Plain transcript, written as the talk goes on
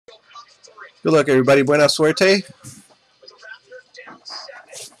Good luck, everybody. Buena suerte.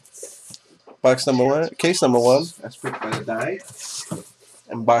 Box number 1, case number 1, as picked by the die.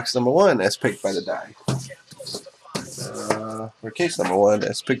 And box number 1, as picked by the die. Or case number 1,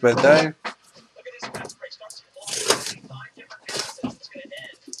 as picked by the die.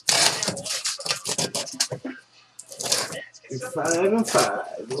 It's 5 and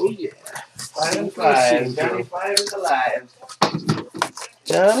 5. Oh yeah. 5 and 5. Johnny 5 is alive.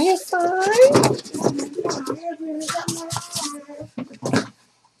 Johnny 5.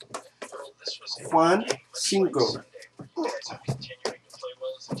 1, 5.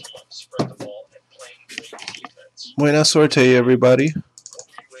 Buena suerte, everybody.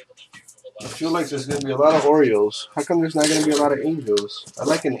 I feel like there's going to be a lot of Orioles. How come there's not going to be a lot of Angels? I'd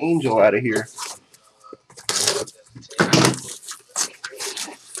like an Angel out of here.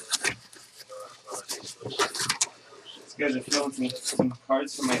 These guys are filling some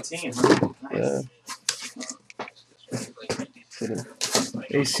cards for my team, huh? Nice. Yeah.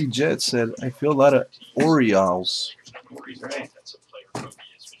 AC Jet said, I feel a lot of Orioles. Right.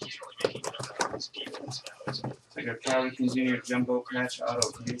 Like a Cali Jr. Jumbo Patch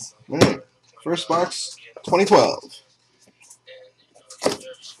Auto, please. Right. First box, 2012.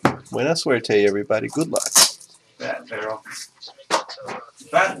 Buena suerte, everybody. Good luck. Bat barrel.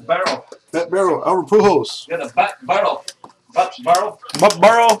 Bat barrel. Bat barrel. Albert Pujols. Yeah, the bat barrel. Bat barrel. Bat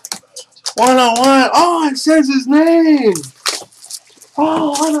barrel. 101. Oh, it says his name.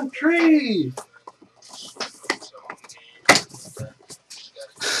 Oh, on a tree.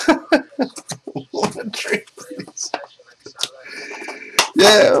 What a tree, please.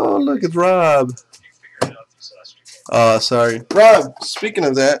 Yeah, oh, look, it's Rob. Sorry. Rob, speaking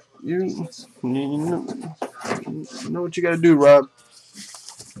of that, you know what you got to do, Rob.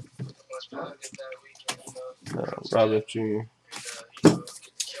 No, Robert Jr.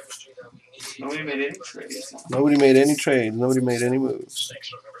 Nobody made any trades. Nobody made any trades. Nobody made any moves.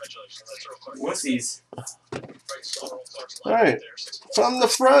 Wussies. All right. From the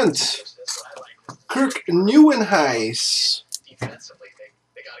front, Kirk Nieuwenhuis.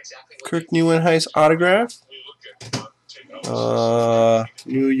 Kirk Nieuwenhuis autograph.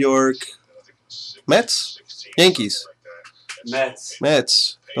 New York Mets? Yankees.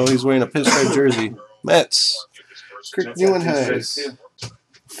 Mets. Oh, he's wearing a pinstripe jersey. Mets. Kirk Nieuwenhuis.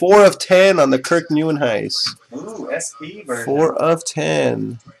 4 of 10 on the Kirk Nieuwenhuis. Ooh, SP version. 4 of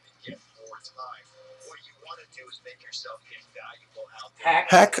 10.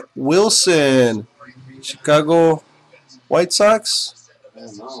 Hack Wilson. Chicago White Sox? I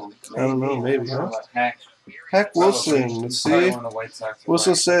don't know, maybe, huh? Hack Wilson. Let's see.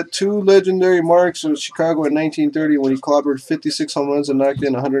 Wilson set 2 legendary marks in Chicago in 1930 when he clobbered 56 home runs and knocked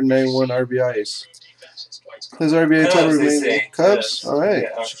in 191 RBIs. His RBI title remains Cubs. All right,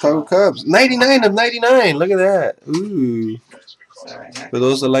 Chicago Cubs. 99 of 99. Look at that. Ooh. For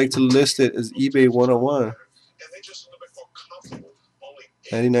those that like to list it as eBay 101.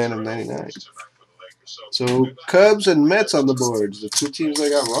 99 of 99. So Cubs and Mets on the boards. The 2 teams I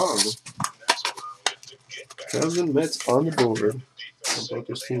got wrong. Cubs and Mets on the board. I think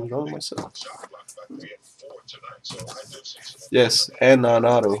this team's wrong myself. Yes, and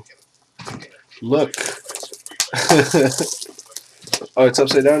non-auto. Look. Oh, it's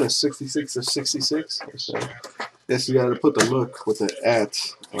upside down. It's 66 of 66. So, yes, you got to put the look with the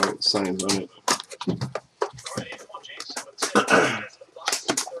 @ signs on it.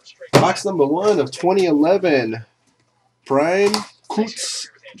 Box number 1 of 2011. Prime Coots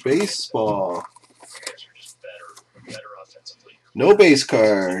Baseball. No base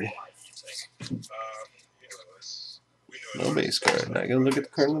card. No base card. Not going to look at the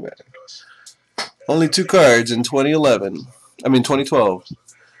card in the back. Only 2 cards in 2011. I mean 2012.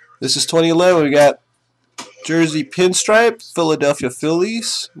 This is 2011. We got jersey pinstripe, Philadelphia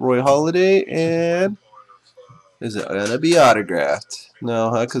Phillies, Roy Halladay, and is it going to be autographed? No,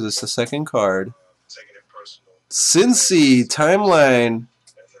 huh? Because it's the second card. Cincy, timeline,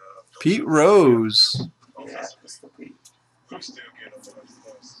 Pete Rose. The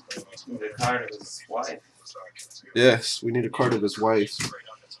card of his wife. Yes, we need a card of his wife.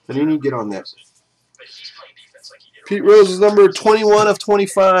 Panini, get on that. Pete Rose is numbered 21 of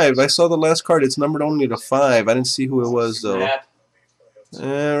 25. I saw the last card. It's numbered only to 5. I didn't see who it was, though.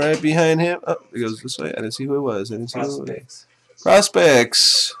 Right behind him. Oh, it goes this way. I didn't see who it was.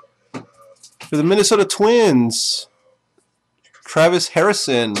 Prospects. For the Minnesota Twins. Travis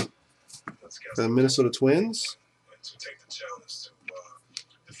Harrison. For the Minnesota Twins.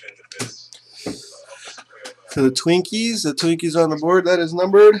 For the Twinkies on the board. That is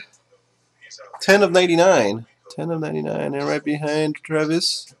numbered 10 of 99. 10 of 99. And right behind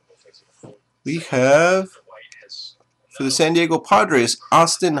Travis, We have, for the San Diego Padres,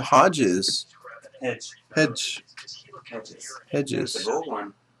 Austin Hodges. Hedges. Hedges. The gold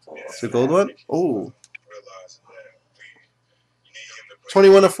one. It's a gold one? Oh.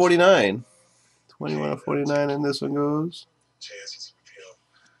 21 of 49. 21 of 49, and this one goes.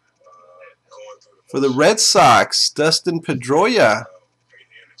 For the Red Sox, Dustin Pedroia.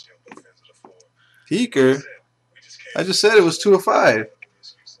 Peeker. I just said it was 2 of 5.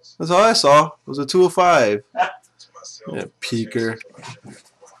 That's all I saw. It was a 2 of 5. Yeah, Peeker.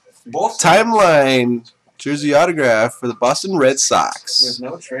 Timeline. Jersey autograph for the Boston Red Sox. There's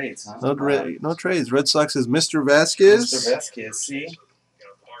no trades, huh? No trades. Red Sox is Mr. Vasquez. Mr. Vasquez, see?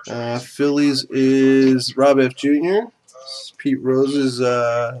 Phillies is Rob F. Jr. Pete Rose is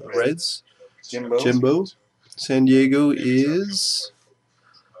Reds. Jimbo. San Diego is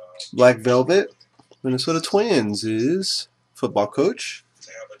Black Velvet. Minnesota Twins is Football Coach.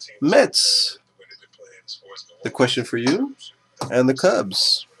 Mets. The question for you. And the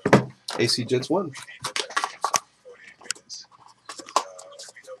Cubs. AC Jets 1.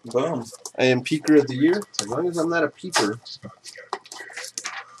 Boom. I am Peeker of the Year, as long as I'm not a peeper.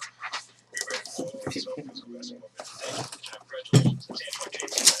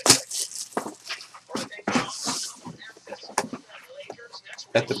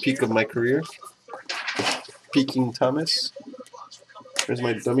 At the peak of my career. Peaking Thomas. There's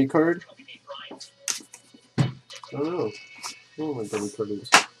my dummy card. Oh, my dummy card is.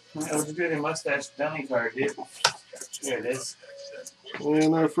 That was a good mustache dummy card, dude. Here it is.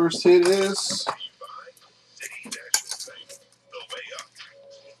 And our first hit is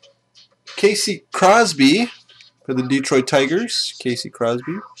Casey Crosby for the Detroit Tigers. Casey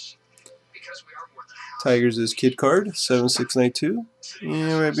Crosby. Tigers is Kid Card, 7692.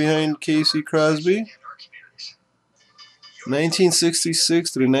 And right behind Casey Crosby,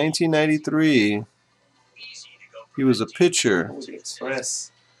 1966 through 1993. He was a pitcher.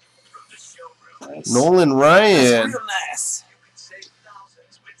 Express. Nice. Nolan Ryan. Real nice.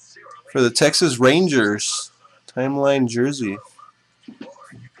 For the Texas Rangers. Timeline jersey.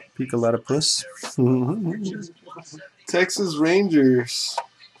 Peek a lot of puss. Texas Rangers.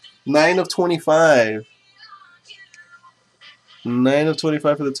 9 of 25. 9 of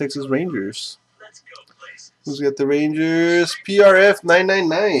 25 for the Texas Rangers. Who's got the Rangers? PRF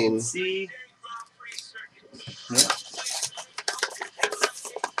 999. See? Yep.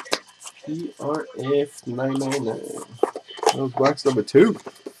 PRF 999. That was box number 2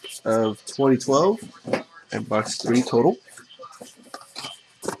 of 2012 and box 3 total.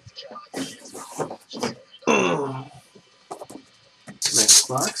 Next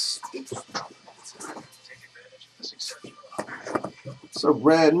box. What's up,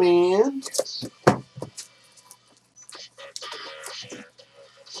 Rad Man?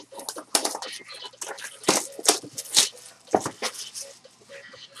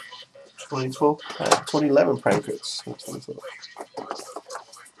 '12, 2011 prime codes. 2012.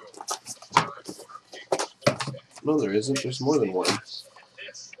 No, there isn't. There's more than one.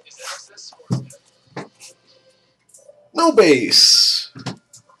 No base.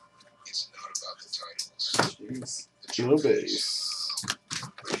 No base.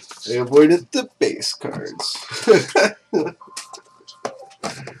 They avoided the base cards.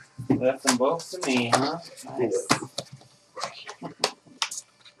 Left them both to me, huh? Nice.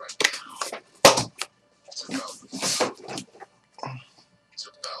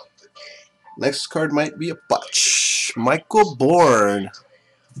 Next card might be a botch. Michael Bourne.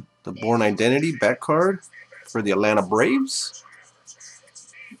 The Bourne Identity back card for the Atlanta Braves.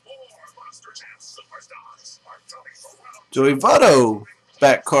 Joey Votto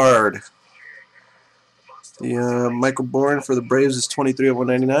back card. The Michael Bourne for the Braves is 23 of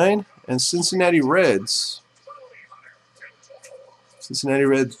 199. And Cincinnati Reds. Cincinnati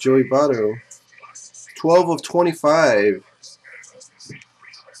Reds, Joey Votto. 12 of 25.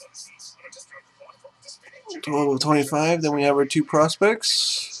 12 of 25. Then we have our 2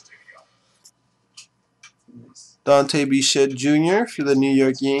 prospects. Dante Bichette Jr. for the New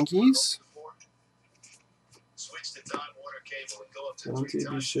York Yankees. Dante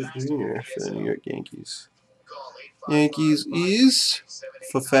Bichette Jr. for the New York Yankees. Yankees is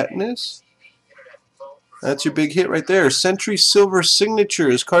fafatness. That's your big hit right there. Century Silver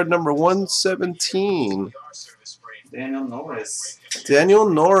Signatures, card number 117. Daniel Norris. Daniel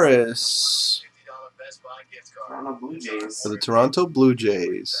Norris. Toronto Blue Jays. For the Toronto Blue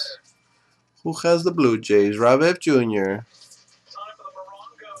Jays. Who has the Blue Jays? Rob F. Jr.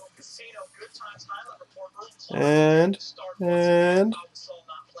 And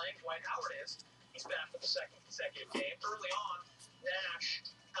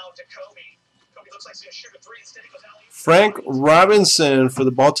Frank Robinson for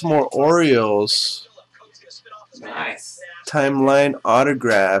the Baltimore Orioles. Nice. Timeline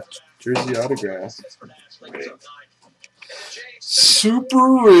autograph. Jersey autograph.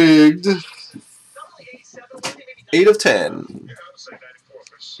 Super rigged. 8 of 10.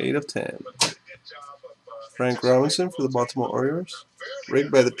 8 of 10. Frank Robinson for the Baltimore Orioles.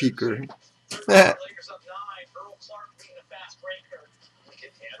 Rigged by the Peaker.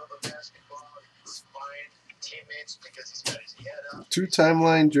 2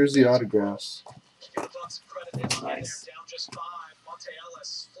 timeline jersey autographs. Nice.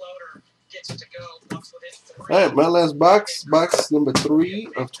 Alright, my last box. Box number 3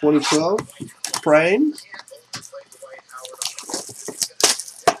 of 2012. Prime.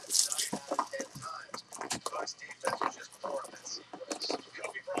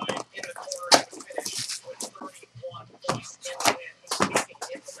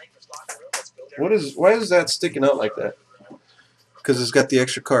 Why is that sticking out like that? Because it's got the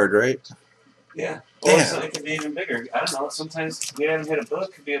extra card, right? Yeah. Or it could be even bigger. I don't know. Sometimes we haven't hit a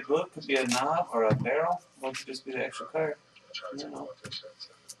book. Could be a book. Could be a knob or a barrel. Or it could just be the extra card. I don't know.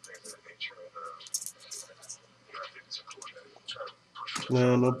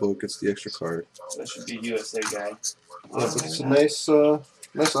 No, no book. It's the extra card. That should be USA guy. Yeah, but it's a nice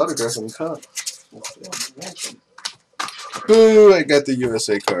autograph on the top. Boo! I got the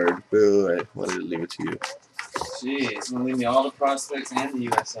USA card. Boo! I wanted to leave it to you. Jeez, it's gonna leave me all the prospects and the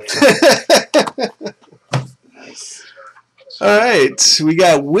USA. Nice. All right, we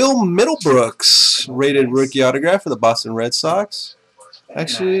got Will Middlebrooks, rated rookie autograph for the Boston Red Sox.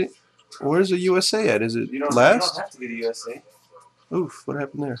 Actually, where's the USA at? Is it last? You don't have to get a USA. Oof, what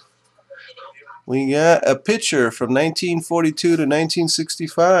happened there? We got a pitcher from 1942 to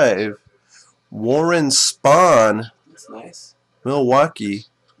 1965. Warren Spahn. That's nice. Milwaukee.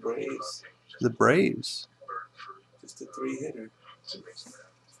 Braves. The Braves. Just a 3-hitter.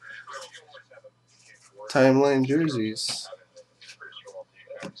 Timeline jerseys.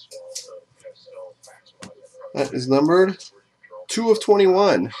 That is numbered 2 of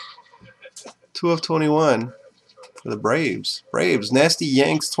 21. 2 of 21 for the Braves. Braves. Nasty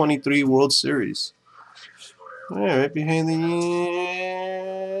Yanks 23 World Series. All right behind the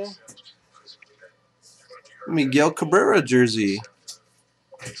Miguel Cabrera jersey.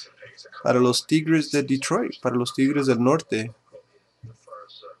 Para los Tigres de Detroit. Para los Tigres del Norte.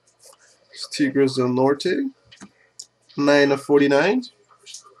 Tigres del Norte. 9 of 49.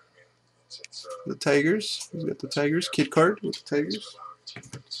 The Tigers. He's got the Tigers. Kid card with the Tigers.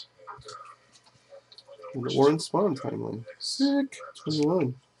 And the Warren Spahn timeline. Sick.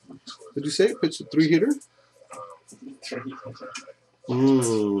 21. Did you say it? Pitched a 3-hitter?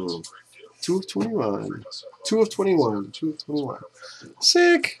 2 of 21. 2 of 21. 2 of 21.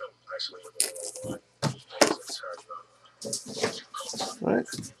 Sick. Alright.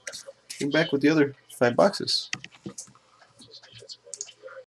 Came back with the other 5 boxes.